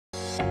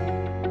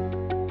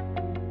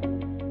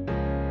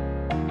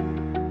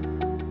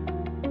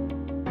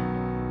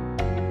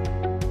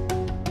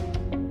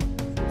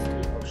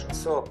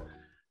So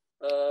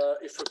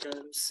if you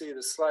can see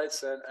the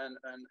slides and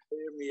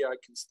hear me, I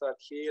can start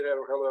here.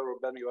 Hello,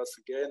 everybody, once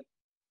again.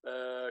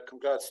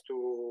 Congrats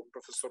to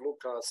Professor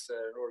Lucas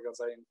and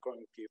organizing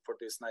committee for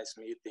this nice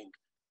meeting.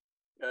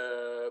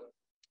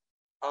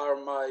 Are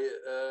my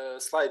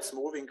slides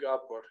moving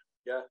up, or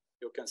yeah,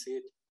 you can see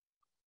it?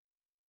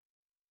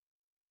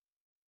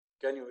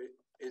 Can you,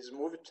 is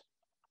moved?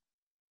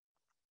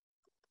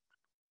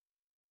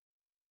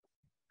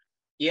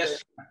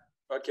 Yes.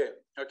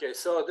 Okay.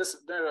 So this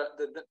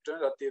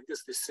degenerative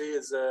disc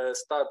disease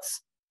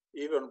starts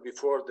even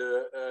before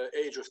the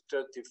age of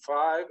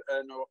 35,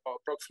 and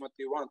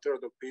approximately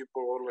 1/3 of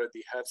people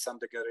already have some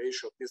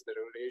degeneration of this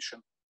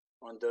degeneration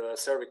on the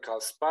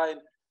cervical spine.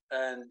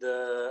 And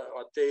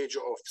at the age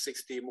of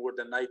 60, more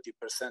than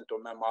 90%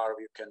 of MR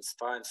you can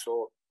find.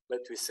 So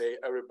let me say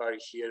everybody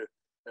here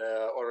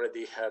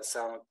already have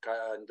some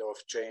kind of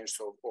change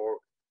or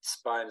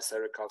spine,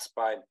 cervical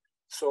spine.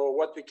 So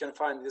what we can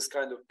find in this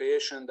kind of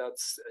patient,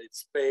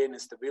 it's pain,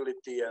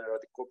 instability, and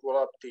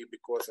radiculopathy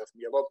because of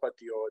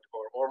myelopathy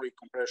or only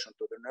compression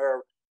to the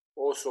nerve.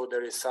 Also,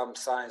 there is some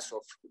signs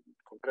of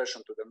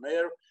compression to the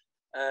nerve.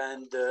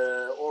 And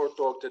our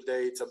talk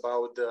today is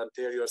about the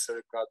anterior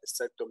cervical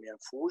discectomy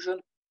and fusion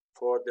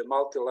for the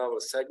multi-level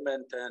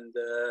segment. And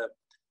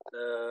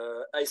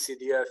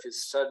ACDF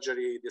is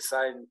surgery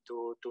designed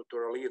to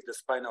relieve the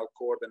spinal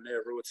cord and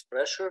nerve roots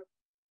pressure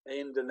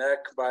in the neck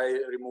by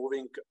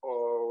removing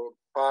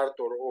part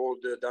or all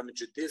the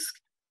damaged disc.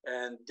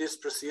 And this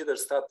procedure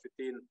starts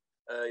within,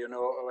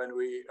 when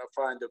we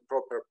find the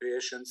proper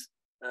patients,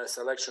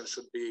 selection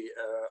should be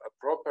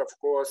proper. Of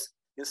course,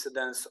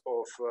 incidence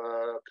of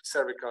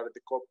cervical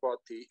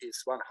radiculopathy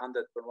is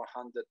 100 per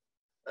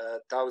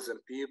 100,000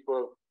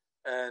 people.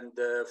 And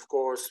of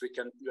course, we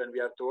can, when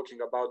we are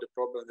talking about the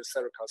problem with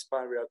cervical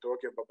spine, we are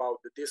talking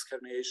about the disc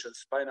herniation,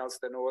 spinal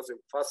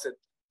stenosis, facet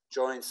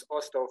joints,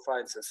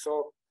 osteophytes, and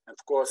so. And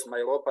of course,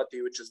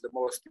 myelopathy, which is the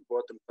most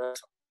important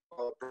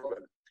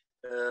problem.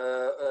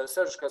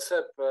 Surgical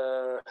SEP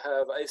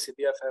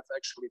ACDF have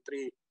actually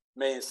 3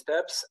 main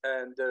steps,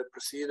 and the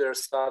procedure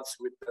starts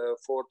with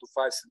 4 to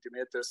 5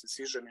 centimeters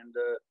incision in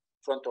the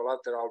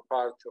frontolateral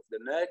part of the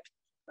neck.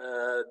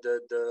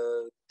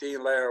 The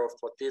thin layer of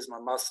platysma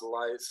muscle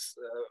lines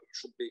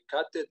should be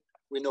cutted.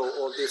 We know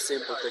all these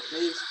simple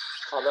techniques.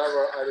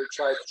 However, I will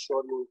try to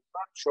show you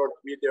a short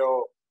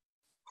video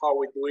how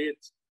we do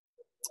it.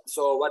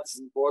 So what's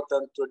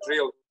important to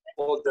drill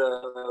all the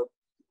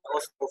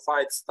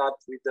osteophytes start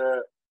with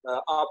the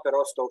upper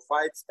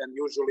osteophytes, and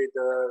usually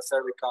the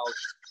cervical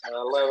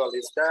level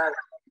is there.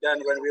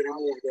 Then when we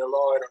remove the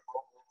lower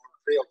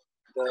drill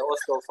the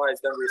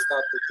osteophytes, then we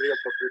start to drill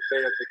to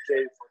prepare the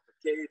cage for the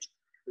cage.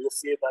 You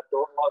see that the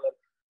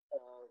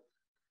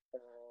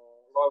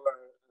lower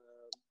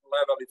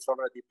level is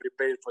already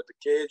prepared for the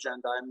cage,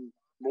 and I'm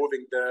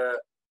moving the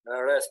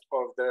rest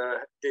of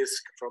the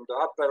disc from the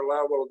upper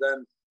level.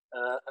 Then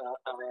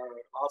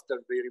after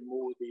we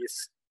remove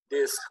this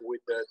disc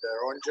with the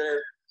rongeur,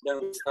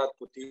 then we start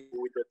to deal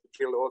with the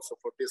drill also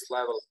for this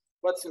level.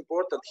 What's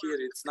important here,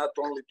 it's not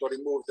only to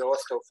remove the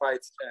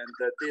osteophytes and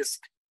the disc,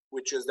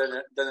 which is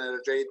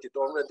degenerated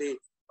already,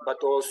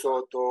 but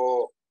also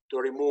to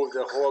remove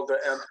the whole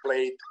end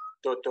plate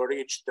to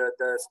reach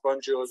the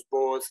spongious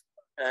bones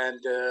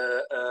and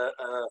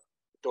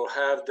to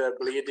have the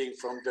bleeding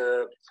from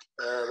the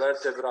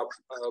vertebral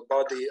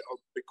body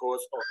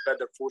because of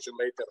better fusion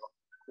later on.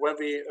 When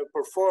we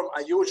perform, I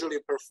usually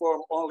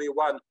perform only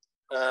one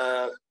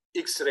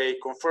X-ray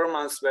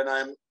conformance. When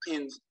I'm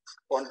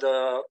on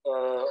the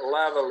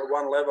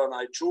one level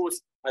I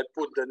choose, I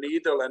put the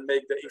needle and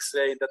make the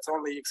X-ray. That's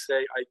only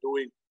X-ray I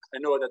doing. I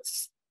know that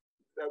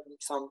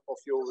some of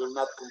you will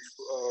not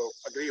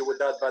agree with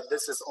that, but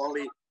this is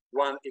only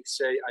one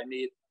X-ray I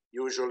need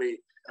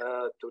usually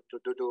to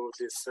do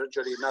this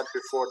surgery, not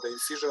before the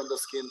incision on the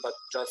skin, but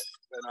just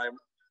when I'm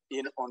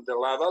in on the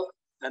level.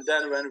 And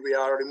then when we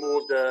are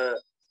removed the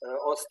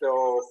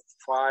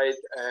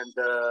osteophyte and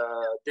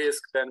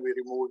disc, then we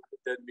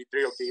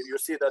drill. You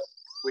see that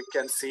we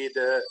can see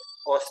the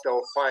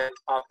osteophyte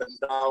up and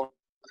down.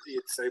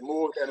 It's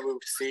removed, and we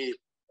see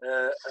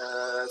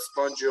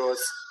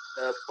spongious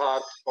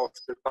part of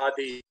the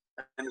body,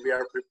 and we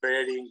are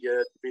preparing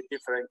with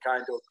different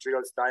kind of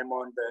drills,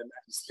 diamond and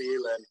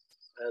steel and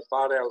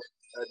barrel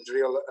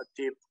drill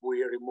tip.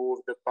 We remove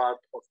the part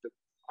of the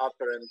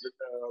upper and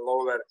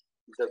lower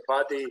the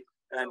body.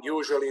 And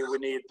usually we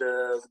need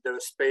the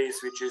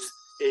space which is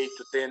 8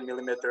 to 10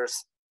 millimeters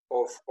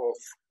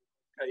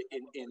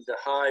in the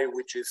high,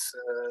 which is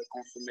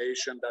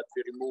confirmation that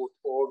we removed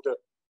all the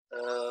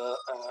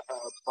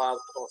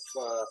part of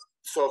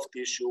soft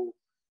tissue.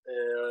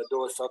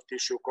 Those soft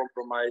tissue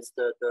compromise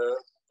the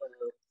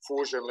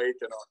fusion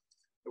later on.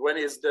 When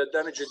is the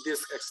damaged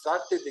disc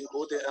extracted,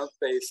 including end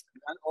face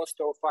and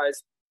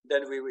osteophytes,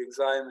 then we will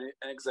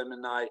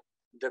examine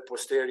the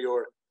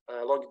posterior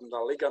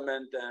longitudinal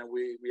ligament, and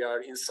we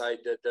are inside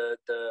the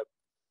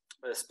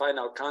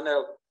spinal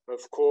canal.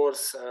 Of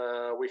course,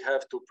 we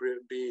have to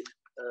be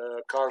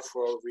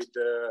careful with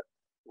the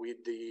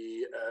with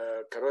the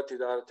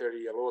carotid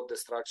artery, load the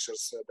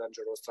structures,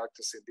 dangerous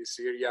structures in this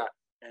area,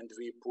 and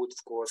we put,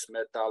 of course,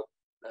 metal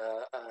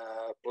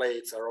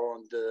plates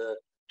around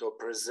to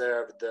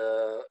preserve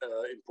the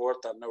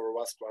important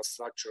neurovascular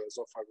structure,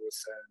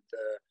 esophagus and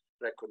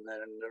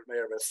recurrent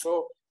nervous.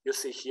 So you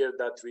see here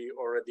that we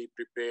already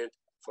prepared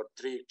for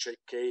 3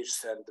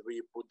 cages, and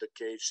we put the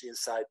cage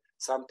inside.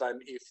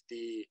 Sometimes if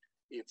the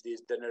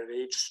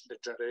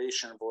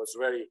generation was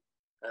very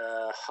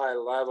high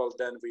level,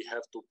 then we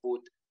have to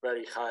put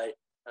very high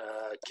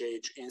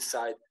cage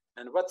inside.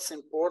 And what's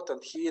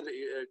important here,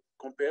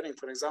 comparing,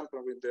 for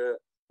example, with the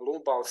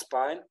lumbar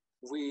spine,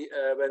 we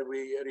when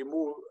we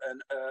remove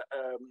and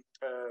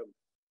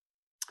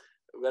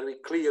when we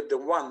clear the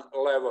one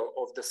level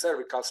of the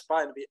cervical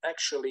spine, we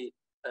actually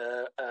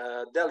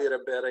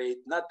deliberate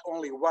not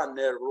only one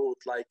nerve root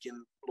like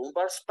in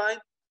lumbar spine,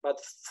 but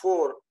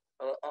 4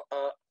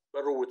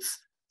 roots.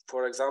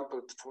 For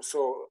example,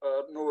 so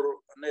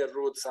nerve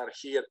roots are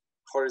here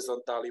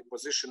horizontally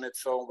positioned.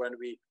 So when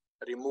we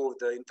remove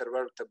the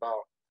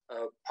intervertebral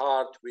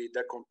part, we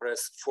decompress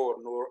 4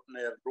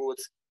 nerve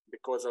roots.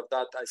 Because of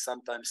that, I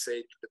sometimes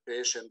say to the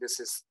patient, this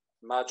is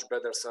much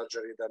better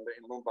surgery than the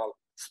lumbar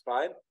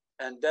spine.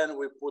 And then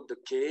we put the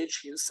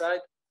cage inside.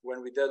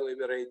 When we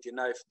deliberate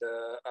enough,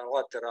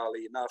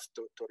 laterally enough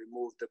to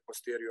remove the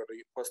posterior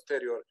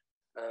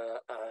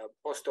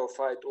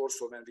osteophyte.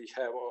 Also, when we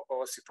have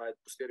ossified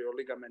posterior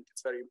ligament,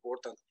 it's very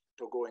important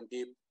to go in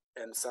deep,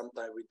 and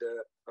sometimes with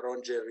the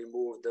ronger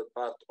remove the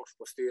part of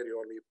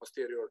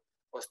posterior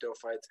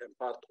osteophyte and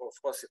part of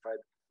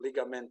ossified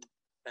ligament,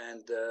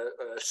 and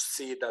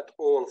see that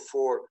all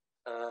 4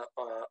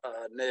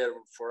 nerve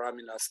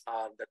foraminas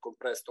are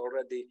decompressed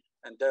already.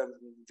 And then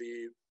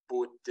we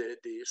put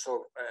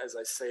so as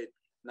I said,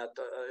 not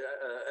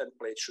end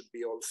plate should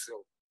be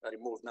also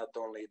removed, not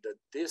only the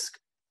disc.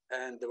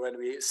 And when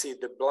we see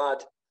the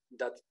blood,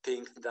 that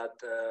think that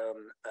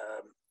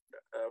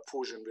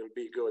fusion will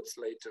be good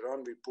later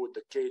on, we put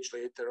the cage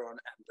later on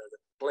and the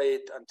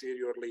plate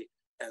anteriorly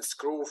and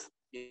screw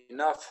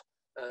enough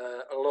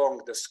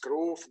along the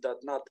screw that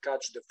not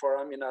catch the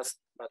foraminas,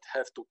 but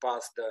have to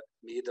pass the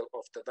middle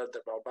of the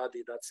vertebral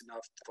body. That's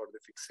enough for the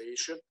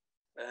fixation.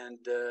 And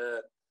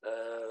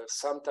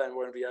sometimes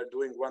when we are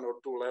doing 1 or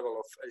 2 level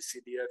of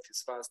ACDF,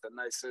 is fast and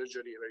nice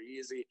surgery, very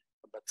easy.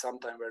 But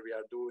sometimes where we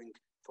are doing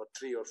for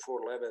 3 or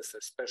 4 levels,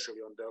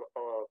 especially on the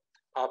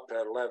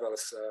upper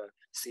levels,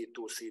 C2,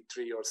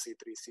 C3 or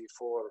C3,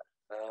 C4,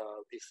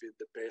 if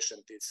the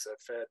patient is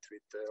fat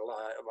with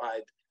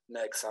wide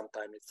neck,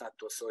 sometimes it's not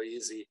so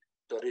easy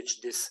to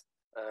reach this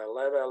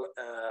level.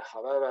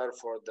 However,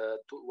 for the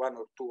 1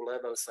 or 2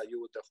 levels, I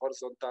use the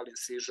horizontal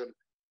incision,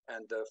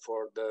 and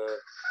for the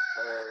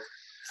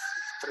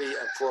 3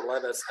 and 4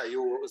 levels, I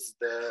use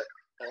the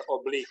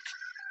oblique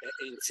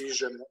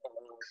incision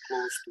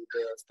close to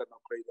the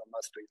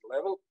sternocleidomastoid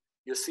level.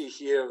 You see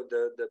here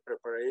the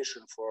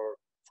preparation for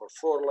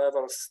 4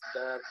 levels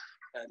there,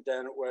 and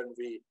then when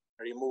we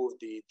remove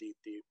the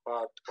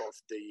part of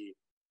the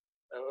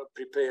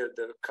prepare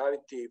the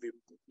cavity, we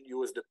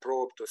use the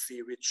probe to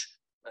see which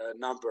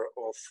number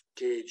of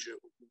cage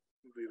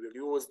we will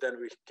use. Then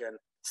we can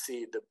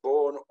see the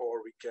bone,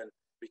 or we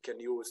can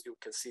use, you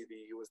can see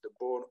we use the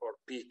bone or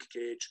peak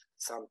cage.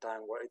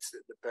 Sometimes it's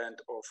depend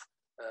of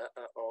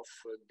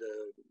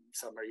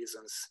some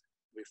reasons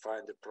we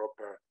find the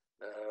proper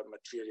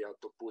material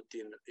to put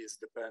in is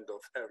depend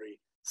of every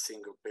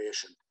single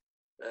patient.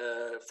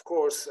 Of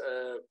course,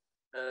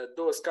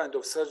 those kind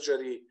of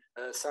surgery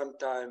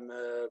sometimes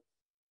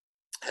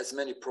has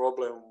many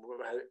problems,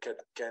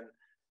 can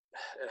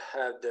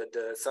have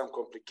some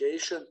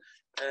complication,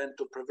 and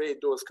to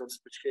prevent those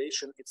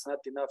complications, it's not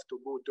enough to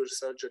do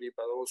surgery,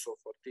 but also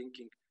for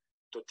thinking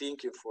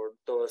for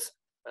those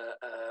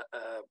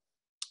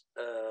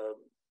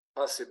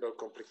possible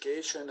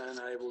complication. And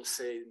I will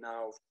say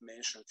now,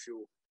 mention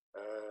few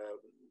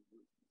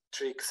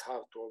tricks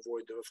how to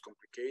avoid those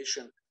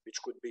complications, which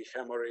could be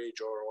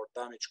hemorrhage or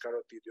damage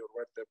carotid or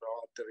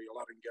vertebral artery,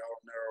 laryngeal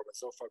nerve,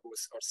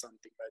 esophagus, or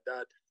something like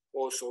that.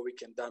 Also, we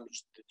can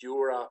damage the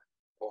dura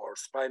or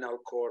spinal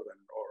cord,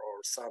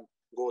 or some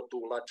go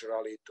too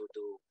laterally to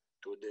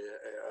the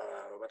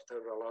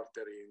vertebral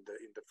artery in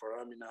the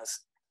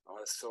foraminas.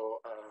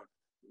 So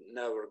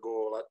never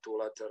go too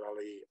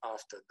laterally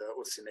after the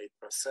ulcinate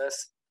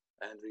process,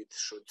 and we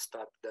should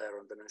stop there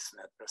on the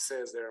ulcinate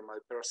process. There are my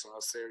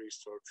personal series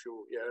for a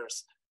few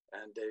years,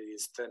 and there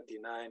is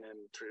 29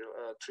 and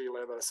 3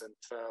 levels and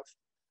 12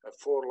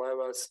 4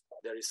 levels.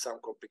 There is some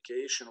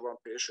complication. One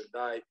patient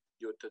died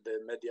due to the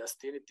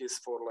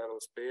mediastinitis, 4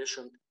 levels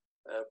patient,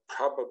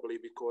 probably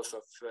because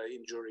of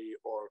injury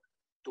or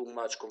too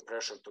much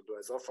compression to the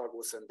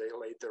esophagus, and they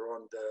later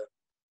on the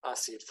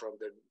acid from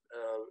the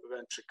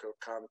ventricle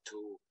come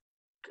to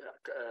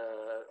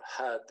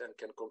head and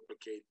can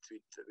complicate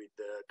with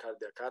the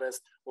cardiac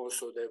arrest.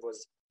 Also, there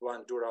was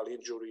one dural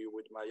injury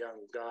with my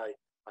young guy.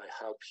 I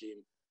helped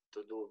him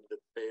to do the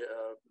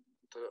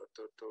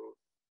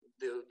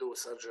do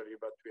surgery,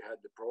 but we had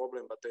the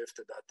problem. But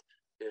after that,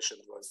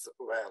 patient was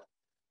well.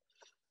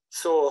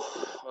 So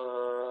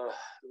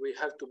we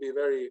have to be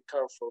very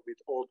careful with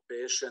old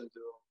patients,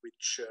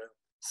 which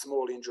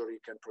small injury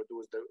can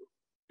produce the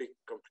big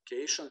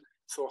complication.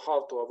 So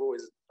how to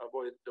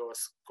avoid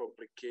those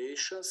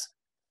complications?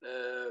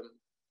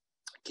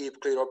 Keep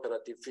clear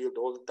operative field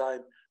all the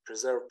time,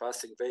 preserve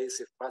passing veins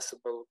if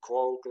possible,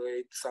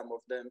 coagulate some of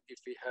them if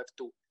we have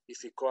to. If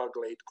we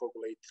coagulate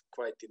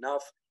quite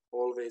enough.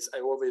 I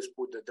always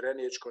put the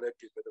drainage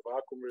connected with the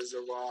vacuum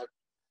reservoir,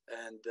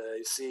 and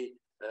you see,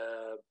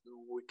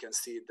 we can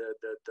see the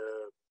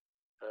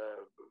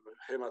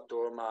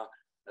hematoma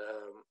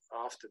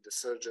after the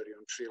surgery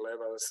on 3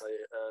 levels.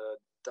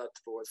 That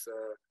was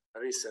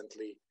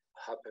recently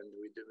happened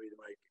with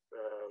my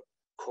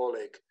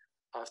colleague.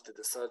 After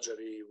the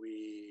surgery,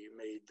 we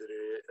made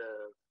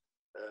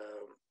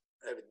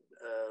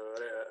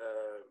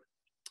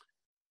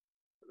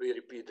we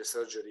repeat the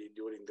surgery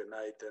during the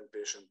night, and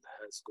patient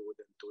has good,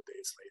 and 2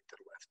 days later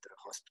left the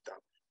hospital.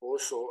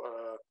 Also,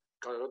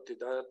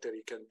 carotid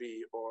artery can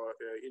be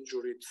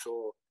injured,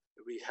 so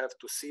we have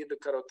to see the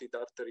carotid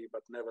artery,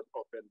 but never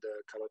open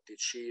the carotid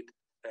sheet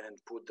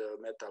and put the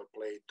metal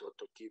plate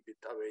to keep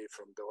it away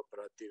from the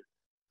operative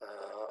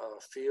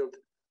field.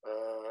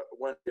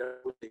 When we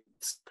are putting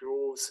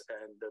screws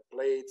and the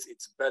plates,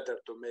 it's better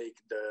to make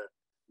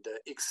the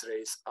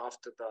X-rays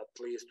after that, at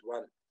least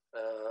one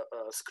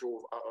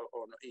screw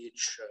on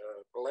each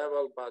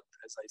level. But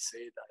as I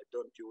said, I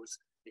don't use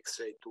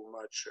X-ray too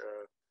much,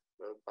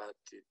 but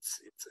it's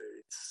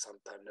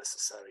sometimes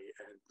necessary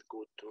and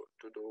good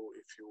to do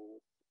if you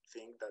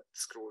think that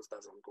screws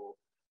doesn't go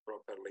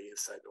properly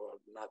inside or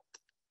not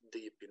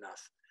deep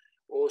enough.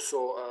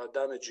 Also,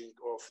 damaging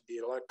of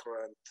the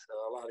recurrent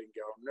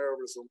laryngeal nerve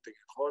resulting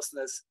in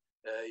hoarseness.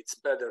 It's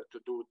better to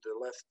do the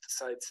left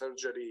side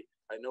surgery.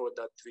 I know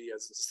that we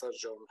as a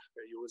surgeon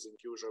using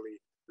usually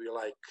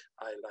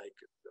I like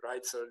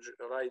right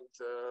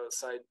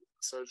side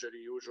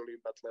surgery usually,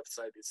 but left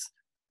side is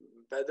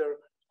better.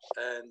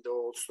 And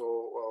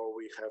also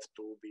we have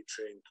to be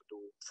trained to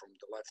do from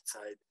the left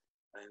side,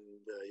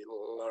 and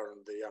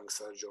learn the young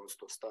surgeons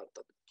to start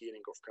at the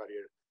beginning of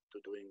career to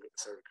doing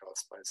cervical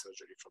spine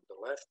surgery from the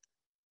left.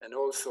 And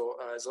also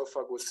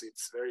esophagus,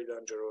 it's very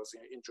dangerous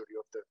injury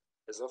of the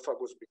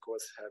esophagus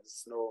because it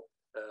has no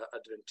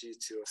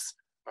adventitious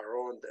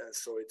around, and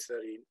so it's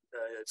very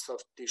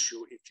soft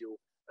tissue.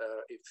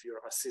 If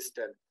your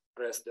assistant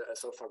press the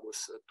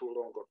esophagus too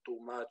long or too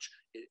much,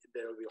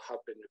 there will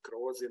happen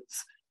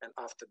necrosis, and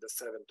after the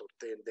 7 or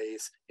 10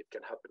 days, it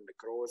can happen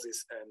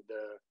necrosis, and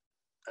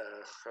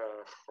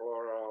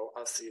chloral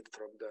acid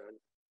from the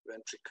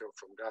ventricle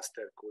from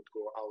gaster could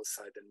go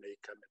outside and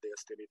make a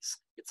mediastinum.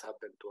 It's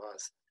happened to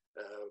us.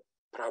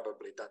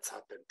 Probably that's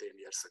happened 10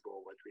 years ago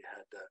when we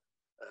had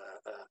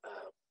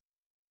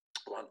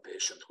one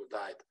patient who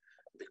died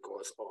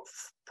because of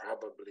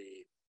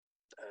probably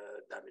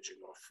damaging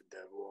of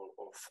the wall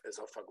of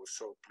esophagus.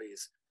 So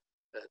please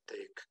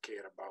take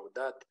care about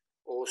that.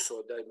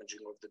 Also,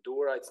 damaging of the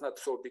dura. It's not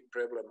so big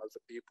problem as the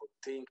people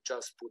think.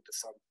 Just put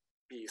some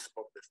piece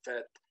of the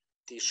fat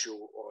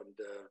tissue on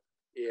the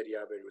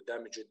area where you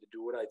damage the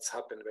dura. It's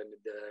happened when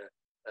the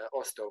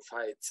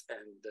osteophytes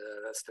and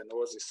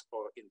stenosis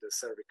or in the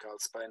cervical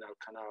spinal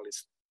canal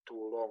is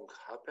too long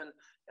happen,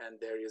 and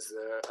there is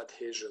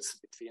adhesions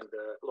between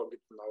the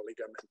longitudinal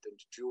ligament and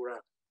the dura,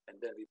 and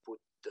then we put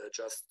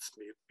just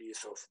a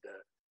piece of the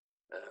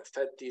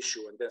fat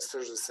tissue, and then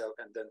surgery cell,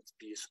 and then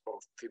piece of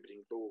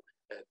fibrin glue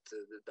at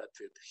that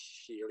with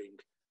healing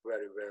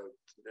very well.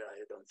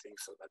 I don't think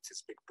so that's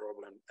a big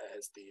problem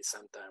as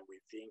sometimes we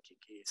think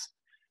it is.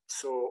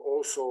 So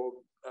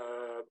also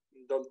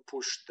don't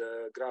push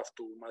the graft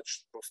too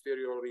much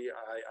posteriorly.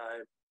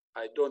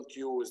 I don't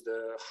use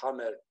the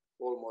hammer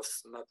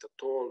almost not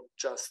at all,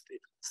 just in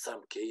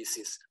some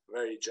cases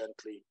very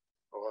gently,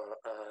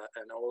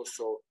 and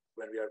also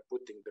when we are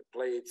putting the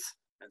plates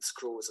and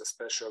screws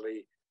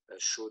especially,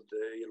 should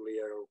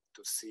earlier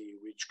to see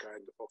which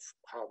kind of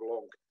how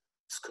long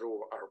screw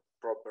are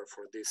proper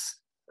for this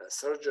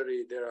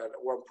surgery. There are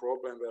one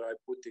problem where I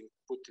put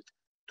it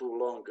too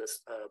long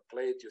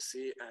plate, you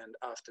see, and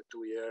after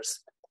 2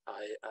 years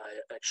I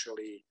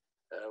actually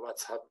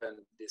what's happened,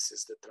 this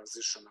is the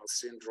transitional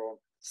syndrome.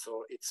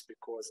 So it's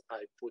because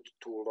I put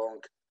too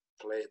long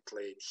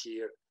plate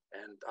here,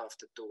 and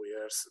after 2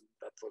 years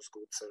that was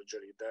good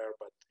surgery there,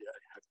 but yeah,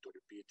 I have to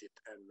repeat it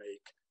and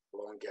make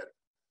longer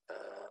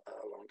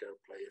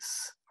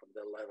place on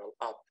the level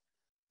up.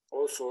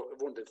 Also,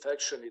 wound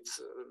infection, it's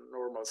a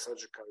normal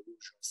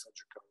usual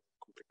surgical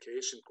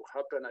complication could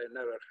happen. I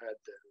never had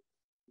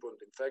wound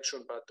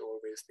infection, but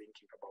always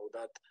thinking about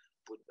that.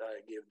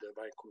 I give the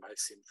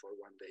vancomycin for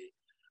 1 day.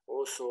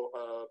 Also,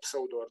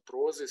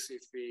 pseudoarthrosis,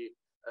 if we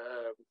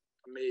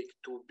make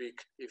too big,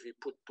 if we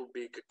put too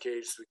big a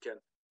cage, we can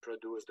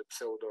produce the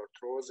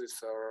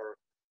pseudoarthrosis, or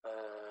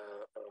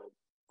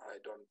I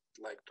don't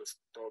like to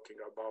talking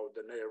about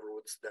the nerve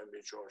roots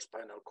damage or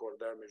spinal cord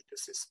damage.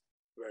 This is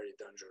very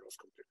dangerous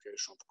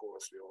complication, of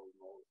course, we all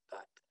know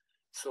that.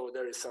 So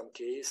there is some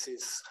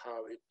cases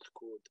how it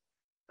could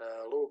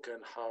look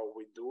and how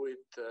we do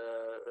it.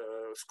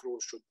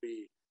 Screws should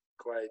be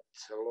quite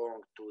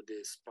long to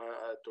this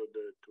to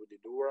the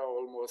dura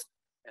almost,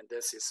 and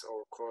this is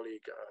our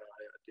colleague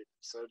did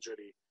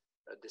surgery.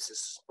 This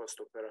is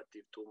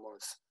post-operative 2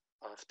 months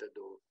after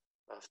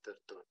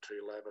the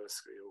 3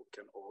 levels. You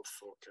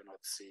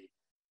cannot see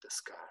the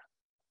scar.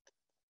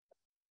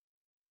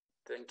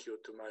 Thank you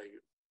to my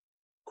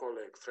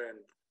colleague, friend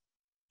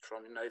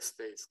from the United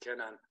States,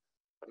 Kenan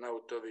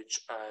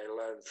Arnautovic. I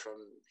learned from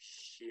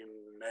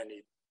him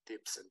many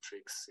tips and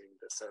tricks in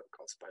the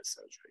cervical spine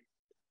surgery.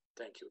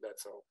 Thank you,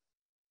 that's all.